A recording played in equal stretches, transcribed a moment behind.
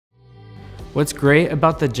What's great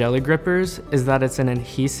about the GellyGrippers is that it's an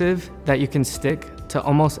adhesive that you can stick to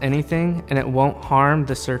almost anything and it won't harm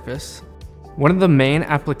the surface. One of the main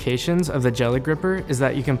applications of the GellyGripper is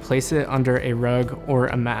that you can place it under a rug or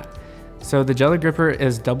a mat. So the GellyGripper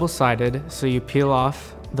is double-sided, so you peel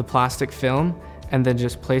off the plastic film and then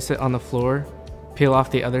just place it on the floor, peel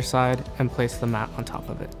off the other side, and place the mat on top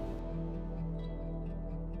of it.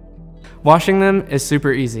 Washing them is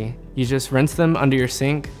super easy. You just rinse them under your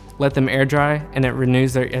sink, let them air dry, and it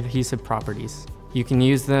renews their adhesive properties. You can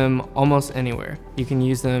use them almost anywhere. You can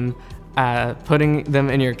use them putting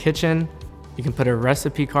them in your kitchen. You can put a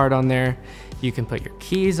recipe card on there. You can put your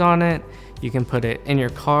keys on it. You can put it in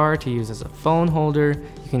your car to use as a phone holder.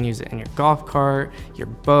 You can use it in your golf cart, your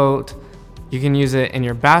boat. You can use it in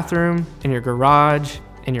your bathroom, in your garage,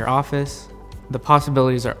 in your office. The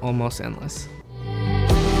possibilities are almost endless.